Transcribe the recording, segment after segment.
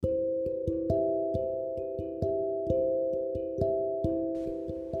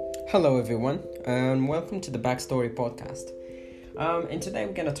Hello, everyone, and welcome to the Backstory Podcast. And today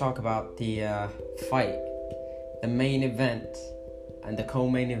we're going to talk about the fight, the main event, and the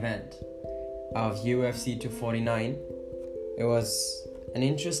co-main event of UFC 249. It was an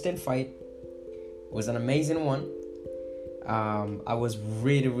interesting fight. It was an amazing one. I was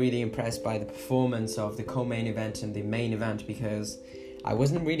really impressed by the performance of the co-main event and the main event because I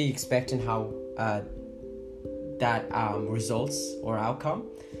wasn't really expecting how that results or outcome.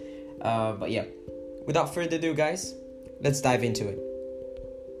 But yeah, without further ado, guys, let's dive into it.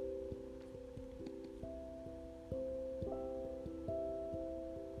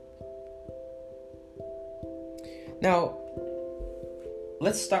 Now,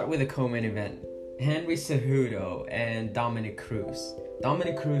 let's start with the co-main event. Henry Cejudo and Dominick Cruz.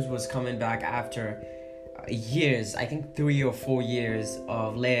 Dominick Cruz was coming back after years, I think 3 or 4 years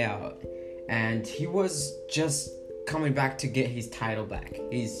of layout, and he was just coming back to get his title back.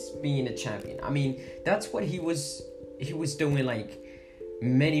 He's being a champion. I mean, that's what he was doing like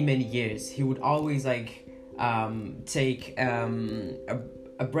many years. He would always take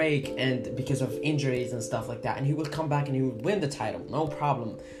a break and because of injuries and stuff like that, and he would come back and he would win the title, no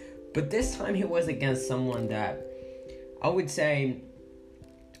problem. But this time he was against someone that I would say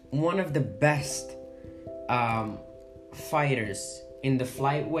one of the best fighters in the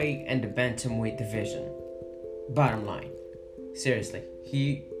flyweight and the bantamweight division. Bottom line, seriously,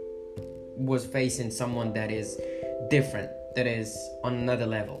 he was facing someone that is different, that is on another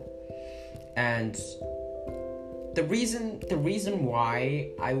level. And the reason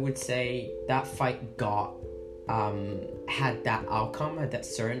why I would say that fight had that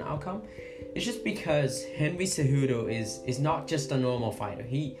certain outcome, it's just because Henry Cejudo is not just a normal fighter.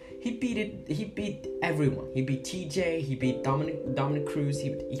 He beat everyone. He beat TJ. He beat Dominick Cruz.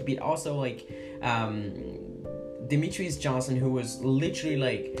 He beat also Demetrius Johnson, who was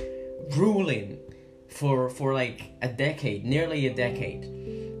literally ruling for a decade, nearly a decade,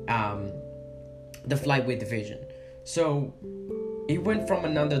 the flyweight division. So he went from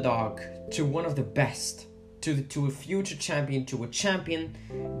an underdog to one of the best, to a future champion, to a champion,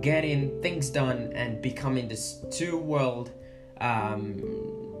 getting things done and becoming this two-world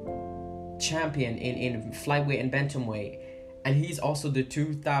champion in flyweight and bantamweight. And he's also the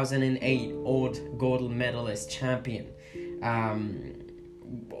 2008 gold medalist champion,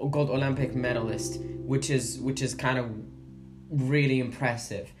 gold Olympic medalist, which is kind of really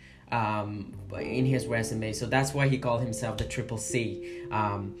impressive in his resume. So that's why he called himself the Triple C.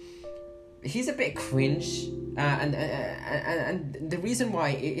 He's a bit cringe, and the reason why,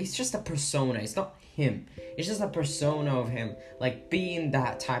 it's just a persona. It's not him. It's just a persona of him, being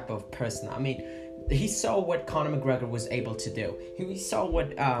that type of person. I mean, he saw what Conor McGregor was able to do. He saw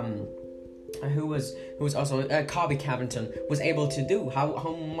what who was also Colby Covington was able to do.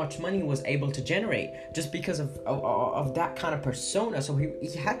 How much money he was able to generate just because of that kind of persona. So he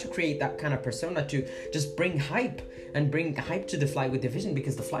had to create that kind of persona to just bring hype to the flyweight division,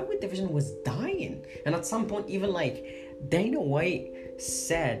 because the flyweight division was dying. And at some point, even Dana White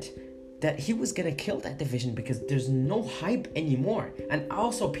said that he was gonna kill that division because there's no hype anymore. And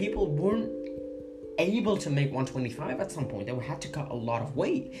also, people weren't able to make 125 at some point. They had to cut a lot of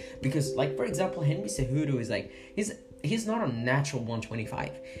weight because, for example, Henry Cejudo is he's not a natural 125.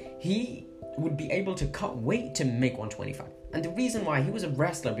 He would be able to cut weight to make 125, and the reason why, he was a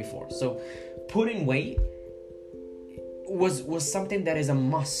wrestler before, so putting weight was something that is a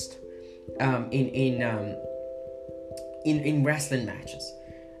must in wrestling matches,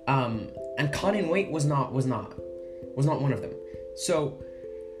 and cutting weight was not one of them. So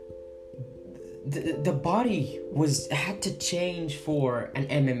the body had to change for an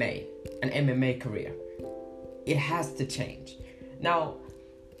MMA career. It has to change. Now,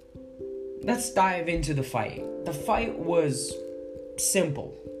 let's dive into the fight. The fight was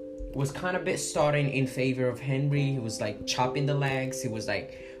simple. It was kind of bit starting in favor of Henry. He was chopping the legs. He was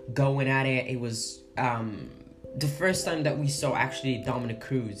going at it. It was the first time that we saw actually Dominick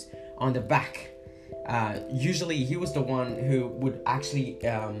Cruz on the back. Usually he was the one who would actually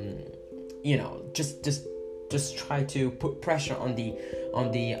just try to put pressure on the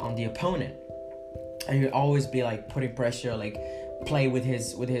opponent, and he'd always be putting pressure, play with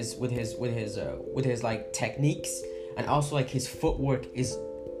his techniques, and also his footwork is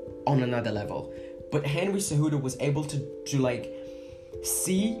on another level. But Henry Cejudo was able to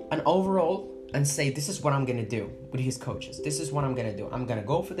see an overall and say, this is what I'm gonna do with his coaches. This is what I'm gonna do. I'm gonna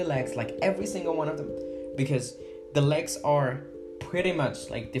go for the legs, every single one of them, because the legs are pretty much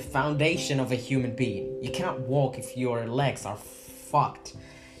the foundation of a human being. You cannot walk if your legs are fucked.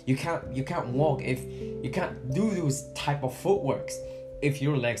 You can't walk if you can't do those type of footworks if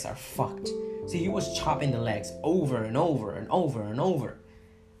your legs are fucked. So he was chopping the legs over and over and over and over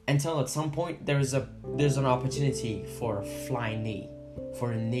until at some point there's an opportunity for a flying knee,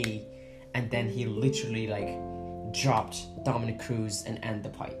 for a knee, and then he literally like dropped Dominick Cruz and end the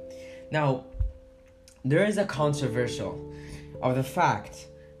fight. Now, there is a controversial of the fact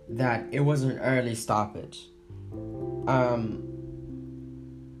that it was an early stoppage.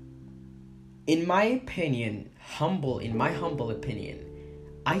 In my humble opinion,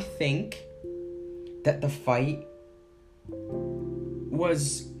 I think that the fight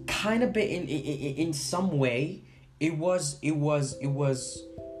was kind of bit in some way. It was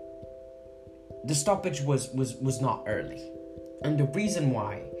the stoppage was not early, and the reason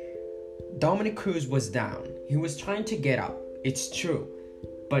why, Dominick Cruz was down. He was trying to get up. It's true,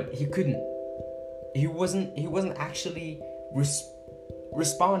 but he couldn't. He wasn't actually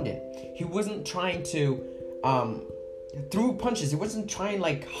responding. He wasn't trying to throw punches. He wasn't trying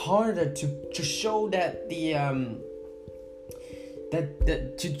like harder to show that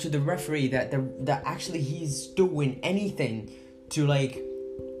to the referee that actually he's doing anything to like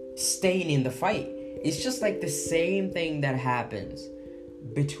staying in the fight. It's just like the same thing that happens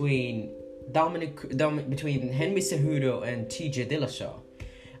between between Henry Cejudo and TJ Dillashaw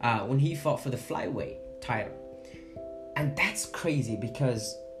when he fought for the flyweight title. And that's crazy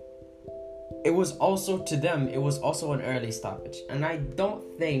because it was also, to them, it was also an early stoppage. And I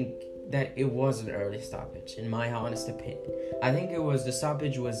don't think that it was an early stoppage, in my honest opinion. I think the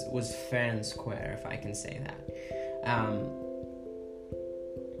stoppage was fair and square, if I can say that.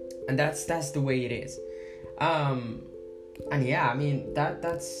 And that's the way it is. And yeah, I mean,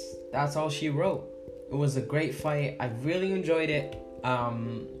 that's all she wrote. It was a great fight. I really enjoyed it.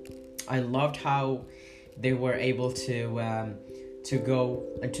 I loved how they were able to go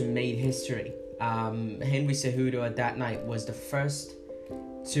and to make history. Henry Cejudo at that night was the first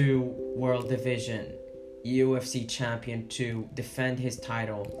World Division UFC champion to defend his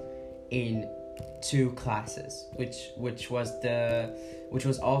title in 2 classes, which was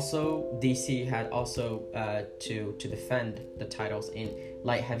also DC had also to defend the titles in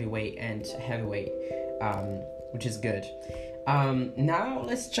light heavyweight and heavyweight, which is good. Now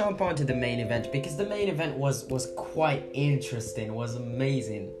let's jump on to the main event, because the main event was quite interesting, was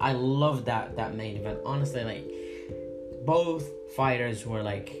amazing. I loved that main event. Honestly, like, both fighters were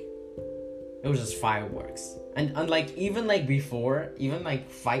like, it was just fireworks. And like even like before, even like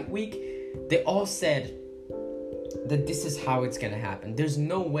fight week, they all said that this is how it's gonna happen. There's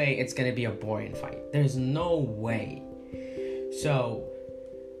no way it's gonna be a boring fight. There's no way. So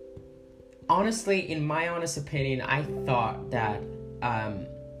honestly, in my honest opinion, I thought that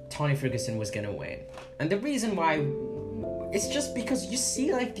Tony Ferguson was gonna win. And the reason why, it's just because you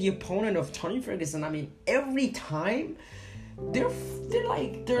see like the opponent of Tony Ferguson, I mean, every time they're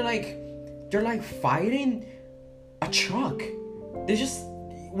like fighting a truck. They just,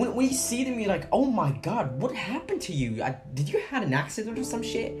 when you see them, you're like, oh my god, what happened to you? Did you have an accident or some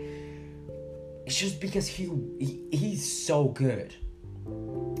shit? It's just because he's so good.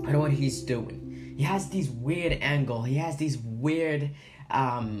 I know what he's doing. He has these weird angles. He has these weird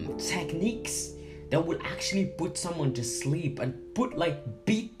techniques that would actually put someone to sleep and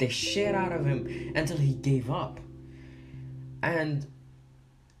beat the shit out of him until he gave up. And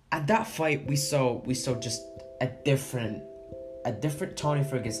at that fight, we saw just a different Tony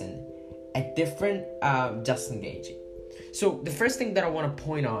Ferguson, a different Justin Gaethje. So the first thing that I want to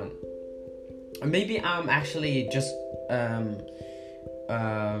point on, maybe I'm actually just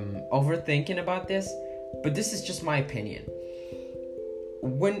overthinking about this, but this is just my opinion.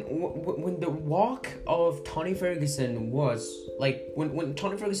 When the walk of Tony Ferguson was like, when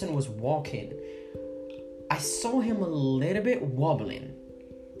Tony Ferguson was walking, I saw him a little bit wobbling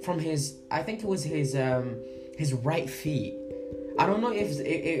from I think it was his right feet. I don't know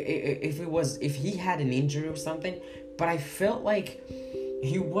if he had an injury or something, but I felt like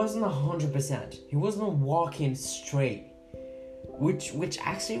he wasn't 100%. He wasn't walking straight, which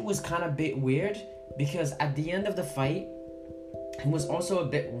actually was kind of a bit weird, because at the end of the fight, he was also a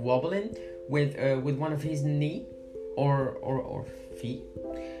bit wobbling with one of his knee or feet.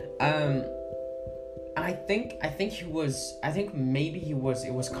 And I think maybe it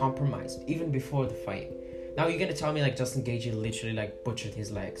was compromised even before the fight. Now you're gonna tell me like Justin Gaethje literally like butchered his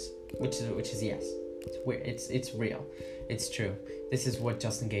legs, which is yes, it's weird. It's real, it's true. This is what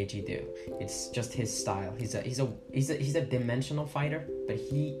Justin Gaethje do. It's just his style. He's a dimensional fighter, but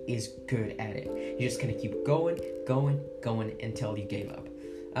he is good at it. You're just gonna keep going until you gave up.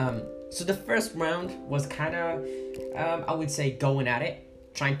 So the first round was kind of, I would say, going at it.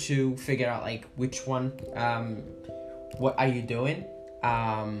 trying to figure out like which one, what are you doing,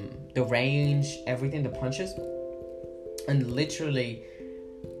 the range, everything, the punches, and literally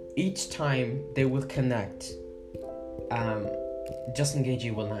each time they will connect, Justin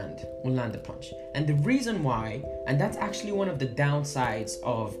Gaethje will land the punch. And the reason why, and that's actually one of the downsides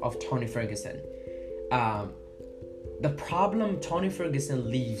of Tony Ferguson. The problem Tony Ferguson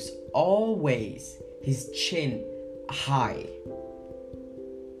leaves always his chin high.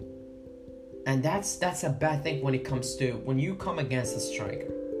 And that's a bad thing when it comes to when you come against a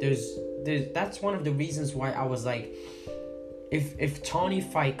striker. There's that's one of the reasons why I was like, if Tony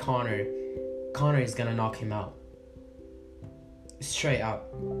fight Conor is gonna knock him out. Straight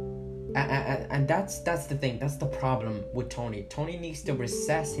up. And that's the thing. That's the problem with Tony. Tony needs to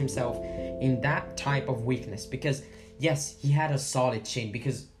recess himself in that type of weakness, because yes, he had a solid chin,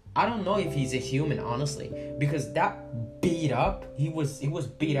 because I don't know if he's a human, honestly, because that beat up, he was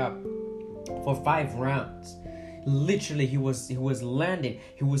beat up for 5 rounds. Literally, he was landing.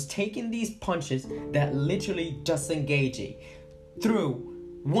 He was taking these punches that literally Justin Gaethje threw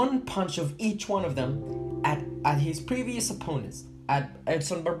one punch of each one of them at his previous opponents. At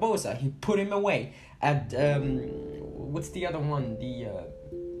Edson Barboza, he put him away. At what's the other one?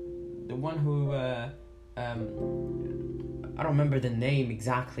 The one who I don't remember the name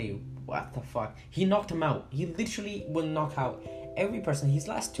exactly. What the fuck? He knocked him out. He literally will knock out every person. His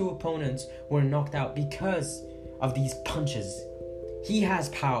last 2 opponents were knocked out because of these punches. He has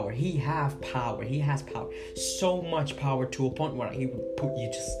power. He has power. So much power to a point where he would put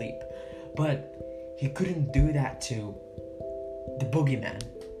you to sleep. But he couldn't do that to the boogeyman,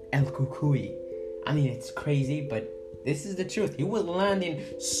 El Cucuy. I mean, it's crazy, but this is the truth. He was landing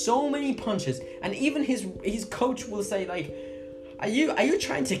so many punches, and even his coach will say like, are you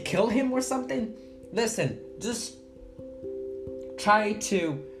trying to kill him or something? Listen, just try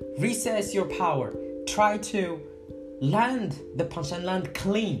to recess your power. Try to land the punch and land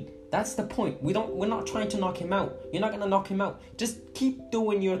clean. That's the point. We're not trying to knock him out. You're not gonna knock him out. Just keep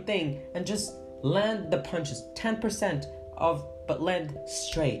doing your thing and just land the punches. 10% but land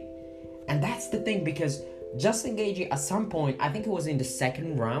straight. And that's the thing, because Justin Gaethje at some point, I think it was in the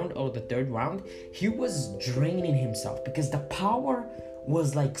 2nd round or the 3rd round, he was draining himself, because the power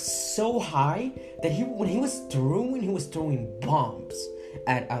was like so high that when he was throwing bombs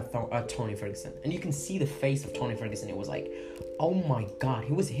at Tony Ferguson. And you can see the face of Tony Ferguson. It was like, oh my god,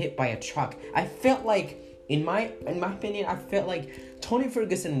 he was hit by a truck. I felt like, in my opinion, I felt like Tony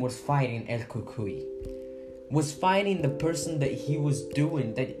Ferguson was fighting El Cucuy. Was fighting the person that he was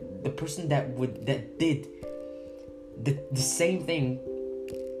doing, that the person that did the same thing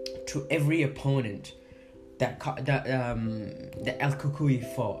to every opponent that El Cucuy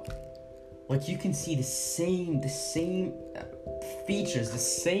fought. Like, you can see the same features, the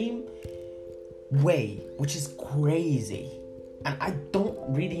same way, which is crazy. And I don't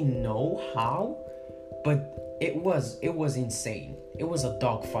really know how, but it was insane. It was a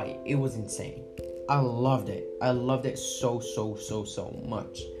dogfight. It was insane. I loved it. I loved it so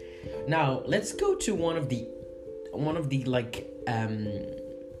much. Now let's go to one of the like I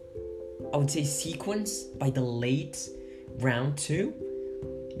would say sequence by the late round 2,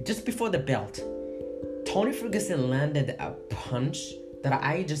 just before the belt. Tony Ferguson landed a punch that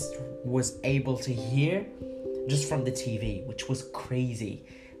I just was able to hear just from the TV, which was crazy,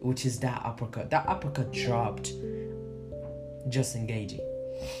 which is that uppercut. That uppercut dropped Justin Gaethje.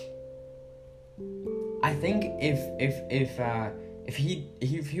 I think if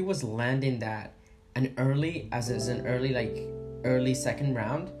he was landing that an early 2nd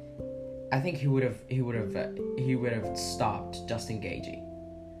round, I think he would have stopped Justin Gaethje.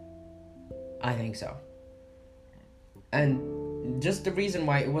 I think so. And just the reason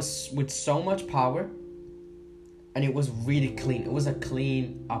why, it was with so much power, and it was really clean. It was a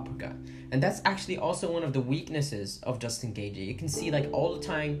clean uppercut. And that's actually also one of the weaknesses of Justin Gaethje. You can see, like, all the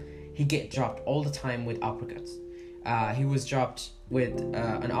time he get dropped all the time with uppercuts. He was dropped with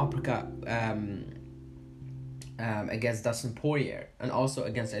an uppercut against Dustin Poirier, and also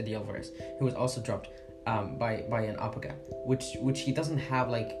against Eddie Alvarez. He was also dropped by an uppercut, which he doesn't have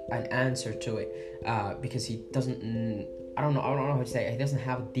like an answer to it, because he doesn't. I don't know how to say it. He doesn't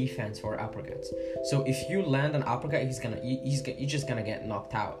have a defense for uppercuts. So if you land an uppercut, you're just gonna get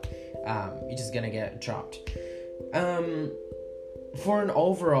knocked out. You're just gonna get dropped. For an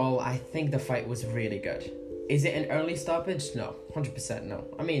overall, I think the fight was really good. Is it an early stoppage? No, 100% no.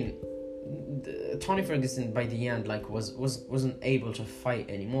 I mean, Tony Ferguson by the end wasn't able to fight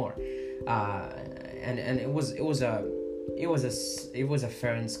anymore, and it was a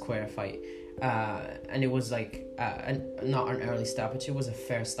fair and square fight, and it was like not an early stoppage. It was a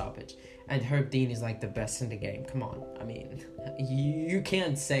fair stoppage. And Herb Dean is like the best in the game. Come on, I mean, you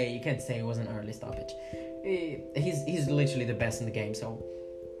can't say it was an early stoppage. He's literally the best in the game. So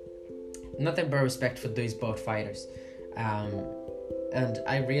nothing but respect for these both fighters. And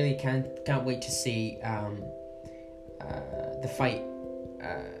I really can't wait to see the fight.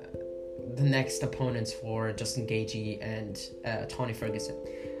 The next opponents for Justin Gaethje and Tony Ferguson.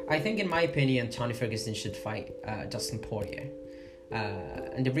 I think, in my opinion, Tony Ferguson should fight Dustin Poirier.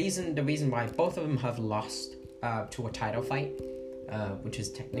 And the reason why both of them have lost to a title fight, which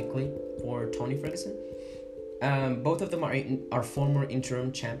is technically for Tony Ferguson. Both of them are former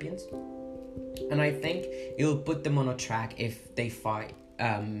interim champions, and I think it'll put them on a track if they fight.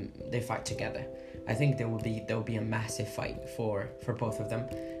 They fight together. I think there will be a massive fight for both of them.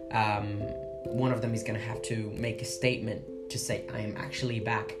 One of them is gonna have to make a statement to say, I am actually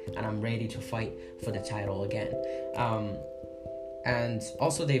back and I'm ready to fight for the title again. And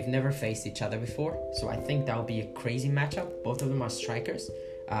also, they've never faced each other before, so I think that'll be a crazy matchup. Both of them are strikers.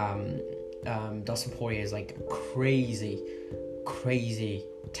 Dustin Poirier is like a crazy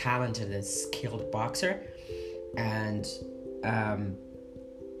talented and skilled boxer, and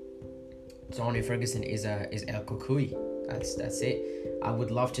Tony Ferguson is El Cucuy. That's it. I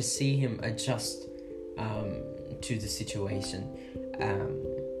would love to see him adjust to the situation,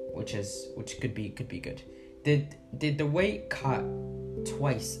 which could be good. Did the weight cut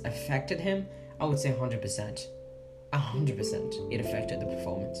twice affected him? I would say 100%. 100% it affected the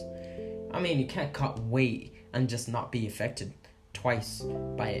performance. I mean, you can't cut weight and just not be affected twice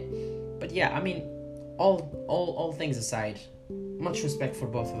by it. But yeah, I mean, all things aside, much respect for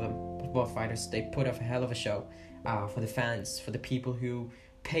both of them, both fighters. They put up a hell of a show for the fans, for the people who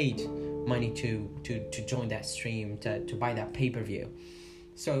paid money to join that stream, to buy that pay-per-view.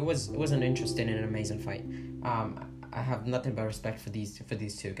 So it was an interesting and an amazing fight. I have nothing but respect for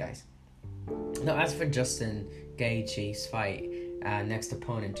these two guys. Now, as for Justin Gaethje's fight, next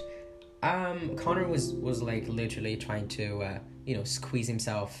opponent, Conor was like literally trying to squeeze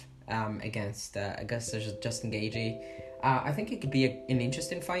himself against Justin Gaethje. I think it could be an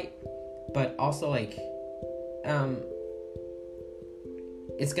interesting fight, but also like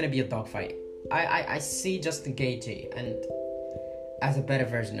it's gonna be a dogfight. I see Justin Gaethje and as a better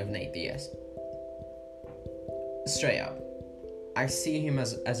version of Nate Diaz. Straight up, I see him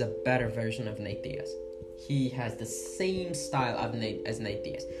as a better version of Nate Diaz. He has the same style as Nate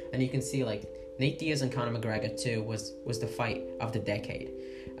Diaz, and you can see like Nate Diaz and Conor McGregor too was the fight of the decade,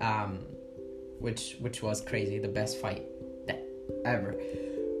 which was crazy, the best fight ever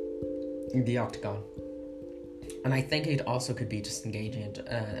in the octagon. And I think it also could be Justin Gaethje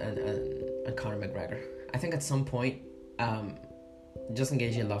and Conor McGregor. I think at some point, Justin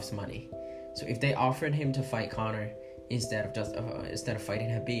Gaethje loves money, so if they offered him to fight Conor instead of fighting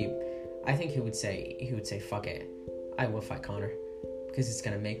Khabib, I think he would say fuck it, I will fight Conor because it's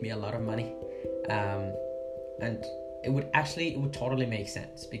gonna make me a lot of money, and it would totally make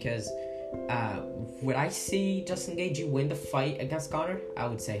sense because would I see Justin Gaethje win the fight against Conor? I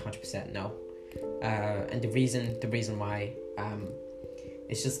would say 100% no, and the reason why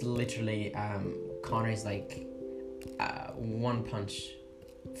it's just literally Conor is like one punch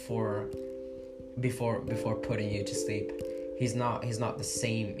before putting you to sleep. He's not the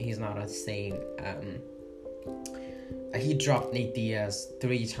same. He dropped Nate Diaz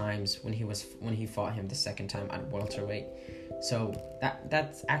 3 times when he fought him the second time at welterweight. So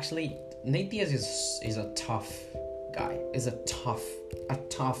that's actually, Nate Diaz is a tough guy. Is a tough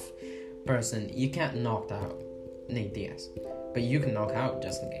person. You can't knock out Nate Diaz, but you can knock out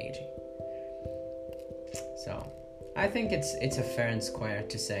Justin Gaethje. So I think it's a fair and square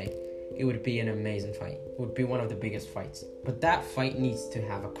to say it would be an amazing fight. It would be one of the biggest fights. But that fight needs to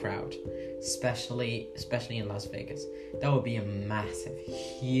have a crowd, especially in Las Vegas. That would be a massive,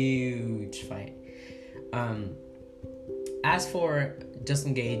 huge fight. As for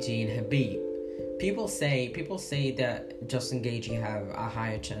Justin Gaethje and Khabib, people say that Justin Gaethje have a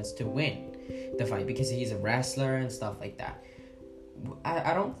higher chance to win the fight because he's a wrestler and stuff like that.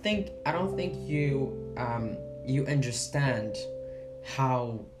 I don't think you understand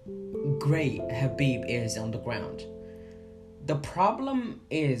how great Khabib is on the ground. The problem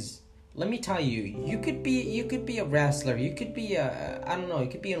is, let me tell you, you could be a wrestler, you could be you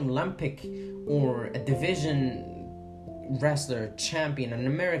could be an Olympic or a division wrestler, champion, an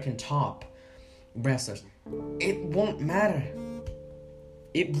American top wrestler. It won't matter.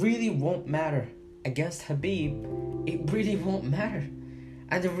 It really won't matter. Against Khabib, it really won't matter.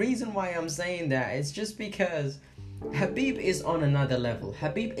 And the reason why I'm saying that is just because Khabib is on another level.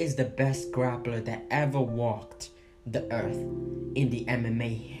 Khabib is the best grappler that ever walked the earth in the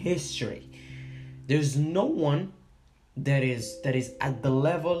MMA history. There's no one that is at the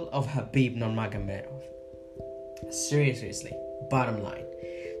level of Khabib Nurmagomedov. Seriously, bottom line,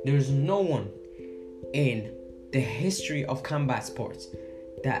 there's no one in the history of combat sports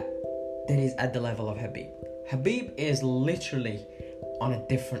that is at the level of Khabib. Khabib is literally on a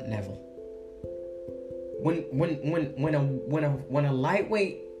different level. When a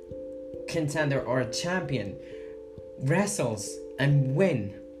lightweight contender or a champion wrestles and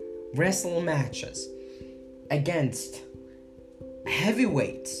wrestle matches against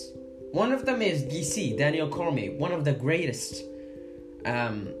heavyweights, one of them is DC, Daniel Cormier, one of the greatest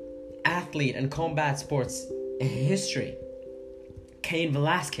athlete in combat sports history. Cain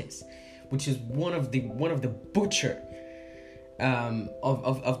Velasquez, which is one of the butcher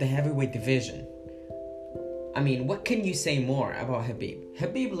of the heavyweight division. I mean, what can you say more about Khabib?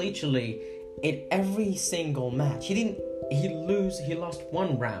 Khabib literally in every single match, he lost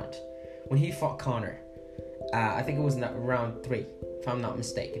one round when he fought Conor. I think it was round 3, if I'm not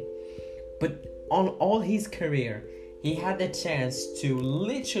mistaken. But on all his career, he had the chance to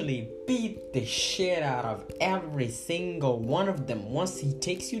literally beat the shit out of every single one of them once he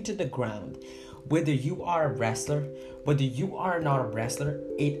takes you to the ground. Whether you are a wrestler, whether you are not a wrestler,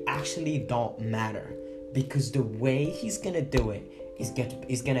 it actually don't matter. Because the way he's gonna do it is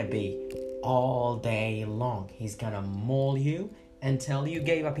gonna be all day long. He's gonna maul you until you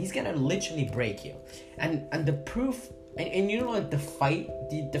gave up. He's gonna literally break you. And the proof, and you know, like the fight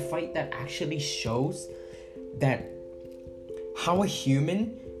that actually shows that how a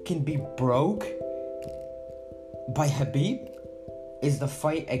human can be broke by Khabib is the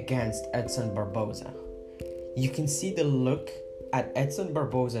fight against Edson Barboza. You can see the look at Edson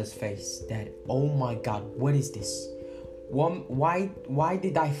Barboza's face that, oh my God, what is this? Why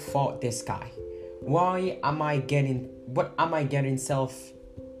did I fought this guy? What am I getting self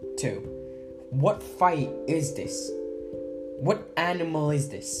to? What fight is this? What animal is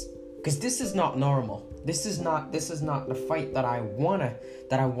this? Because this is not normal. This is not the fight that I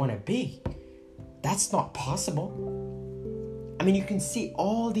wanna be. That's not possible. I mean, you can see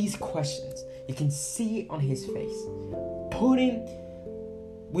all these questions. You can see on his face, putting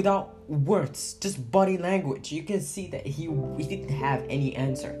without words, just body language. You can see that he didn't have any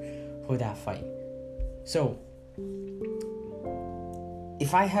answer for that fight. So,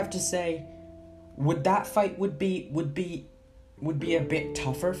 if I have to say, would that fight would be a bit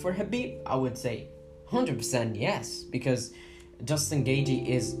tougher for Khabib? I would say 100% yes, because Justin Gaethje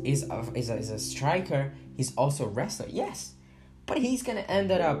is a striker. He's also a wrestler, yes, but he's gonna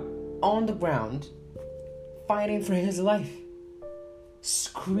end up on the ground fighting for his life,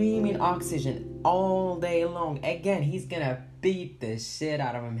 screaming oxygen all day long. Again, he's gonna beat the shit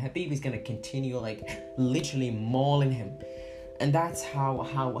out of him. Khabib is gonna continue literally mauling him, and that's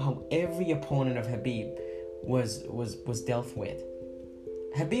how every opponent of Khabib was dealt with.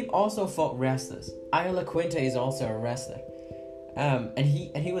 Khabib also fought wrestlers. Io Quinta is also a wrestler, and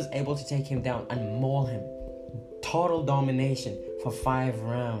he was able to take him down and maul him. Total domination for 5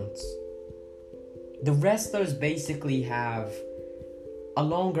 rounds. The wrestlers basically have a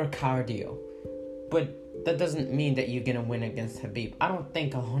longer cardio, but that doesn't mean that you're gonna win against Khabib. I don't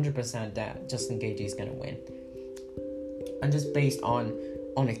think 100% that Justin Gaethje is gonna win, and just based on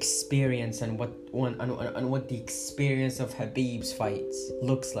experience and what the experience of Khabib's fights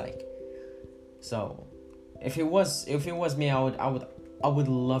looks like. So, if it was me, I would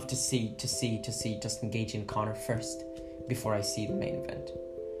love to see Justin Gaethje and Conor first before I see the main event,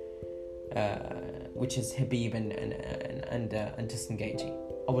 which is Khabib and Justin Gaethje.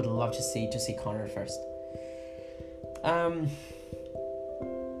 I would love to see Conor first.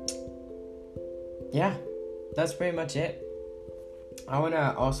 Yeah, that's pretty much it. I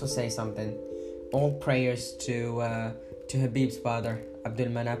wanna also say something. All prayers to Khabib's father, Abdul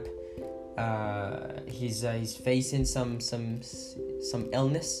Manap. He's facing some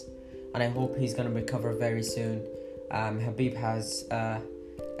illness, and I hope he's gonna recover very soon. Khabib has a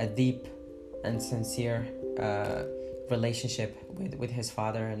deep and sincere relationship with his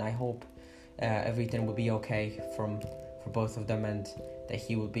father, and I hope everything will be okay for both of them, and that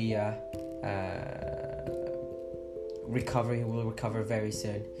he will be he will recover very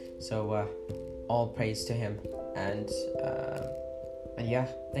soon. So all praise to him, and yeah,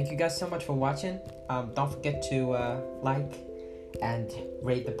 thank you guys so much for watching. Don't forget to like and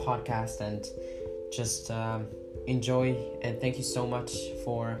rate the podcast, and just enjoy, and thank you so much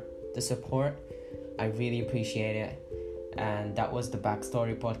for the support. I really appreciate it. And that was the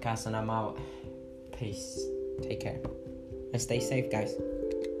Backstory Podcast, and I'm out. Peace. Take care and stay safe, guys.